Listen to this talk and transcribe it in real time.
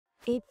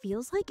It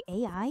feels like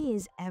AI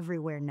is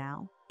everywhere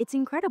now. It's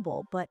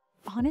incredible, but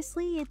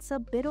honestly, it's a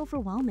bit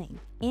overwhelming.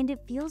 And it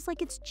feels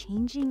like it's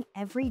changing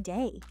every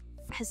day.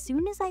 As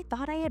soon as I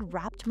thought I had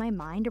wrapped my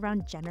mind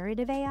around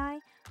generative AI,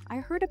 I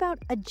heard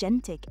about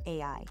agentic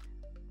AI.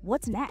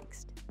 What's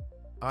next?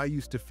 I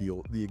used to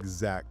feel the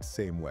exact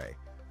same way.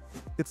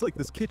 It's like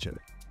this kitchen.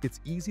 It's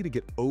easy to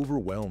get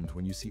overwhelmed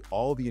when you see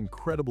all the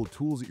incredible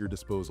tools at your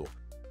disposal,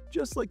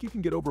 just like you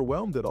can get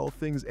overwhelmed at all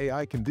things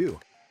AI can do.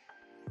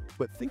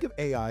 But think of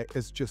AI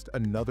as just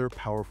another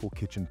powerful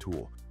kitchen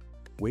tool,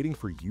 waiting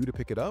for you to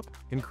pick it up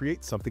and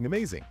create something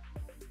amazing.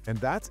 And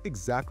that's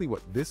exactly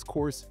what this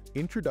course,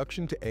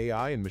 Introduction to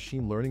AI and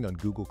Machine Learning on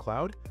Google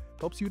Cloud,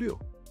 helps you do.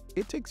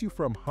 It takes you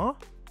from "huh"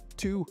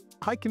 to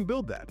 "I can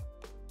build that."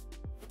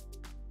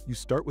 You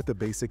start with the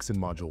basics in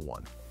Module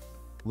 1,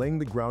 laying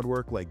the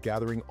groundwork like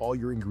gathering all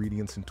your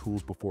ingredients and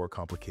tools before a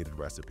complicated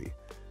recipe.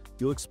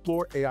 You'll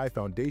explore AI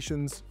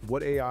foundations,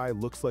 what AI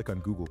looks like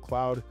on Google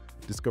Cloud,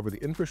 discover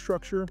the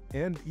infrastructure,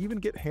 and even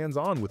get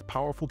hands-on with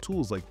powerful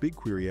tools like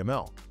BigQuery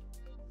ML.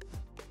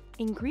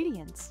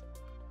 Ingredients.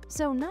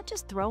 So, not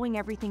just throwing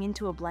everything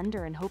into a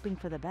blender and hoping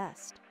for the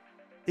best.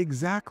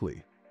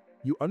 Exactly.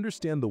 You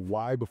understand the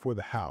why before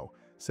the how,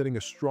 setting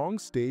a strong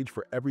stage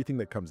for everything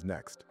that comes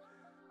next.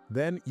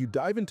 Then you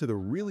dive into the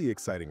really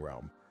exciting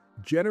realm,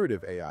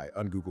 generative AI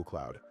on Google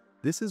Cloud.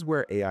 This is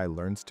where AI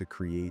learns to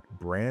create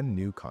brand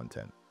new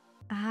content.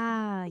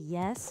 Ah,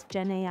 yes,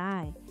 Gen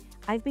AI.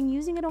 I've been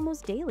using it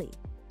almost daily,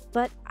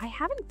 but I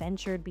haven't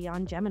ventured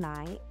beyond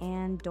Gemini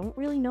and don't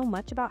really know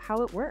much about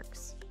how it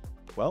works.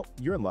 Well,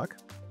 you're in luck.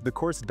 The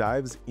course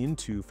dives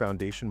into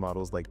foundation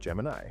models like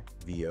Gemini,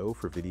 VO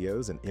for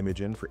videos and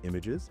Imagen for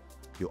images.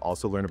 You'll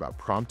also learn about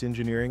prompt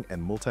engineering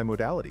and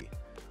multimodality.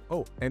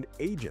 Oh, and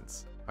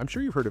agents. I'm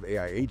sure you've heard of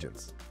AI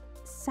agents.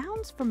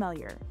 Sounds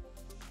familiar.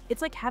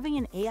 It's like having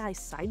an AI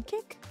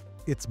sidekick?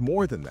 It's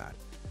more than that.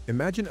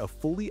 Imagine a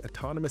fully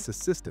autonomous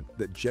assistant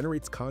that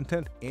generates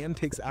content and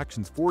takes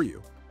actions for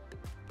you.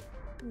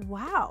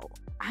 Wow,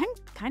 I'm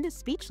kind of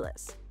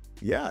speechless.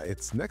 Yeah,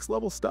 it's next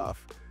level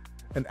stuff.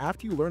 And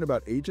after you learn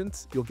about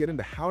agents, you'll get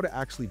into how to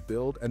actually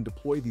build and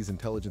deploy these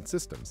intelligent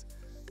systems.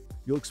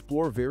 You'll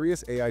explore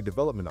various AI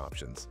development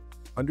options,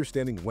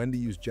 understanding when to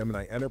use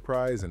Gemini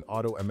Enterprise and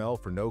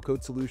AutoML for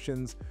no-code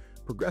solutions,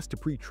 progress to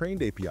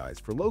pre-trained APIs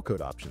for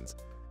low-code options,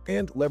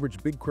 and leverage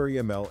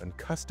BigQuery ML and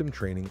custom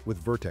training with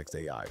Vertex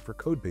AI for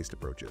code-based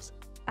approaches.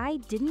 I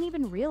didn't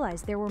even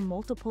realize there were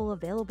multiple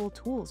available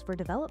tools for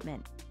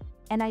development.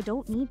 And I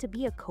don't need to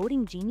be a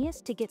coding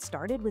genius to get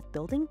started with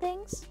building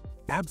things?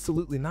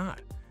 Absolutely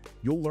not.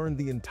 You'll learn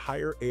the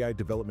entire AI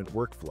development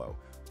workflow,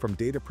 from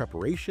data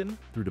preparation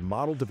through to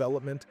model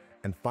development,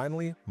 and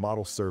finally,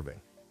 model serving.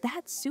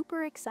 That's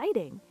super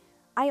exciting.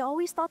 I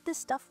always thought this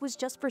stuff was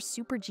just for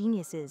super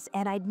geniuses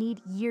and I'd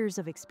need years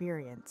of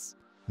experience.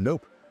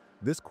 Nope.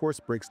 This course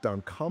breaks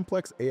down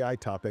complex AI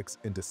topics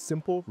into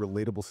simple,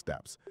 relatable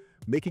steps,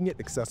 making it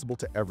accessible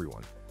to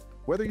everyone.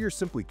 Whether you're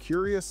simply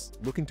curious,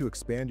 looking to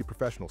expand your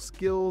professional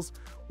skills,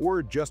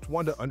 or just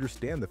want to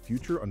understand the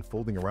future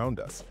unfolding around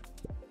us.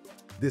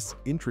 This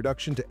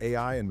Introduction to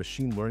AI and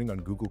Machine Learning on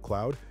Google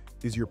Cloud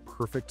is your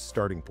perfect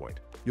starting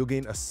point. You'll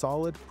gain a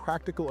solid,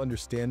 practical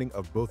understanding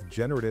of both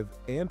generative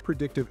and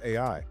predictive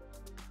AI,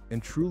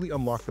 and truly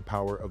unlock the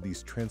power of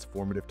these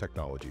transformative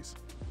technologies.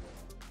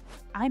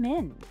 I'm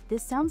in.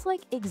 This sounds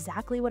like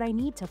exactly what I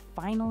need to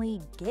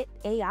finally get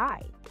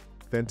AI.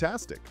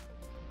 Fantastic!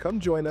 Come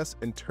join us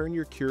and turn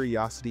your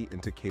curiosity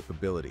into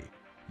capability.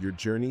 Your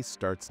journey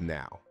starts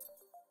now.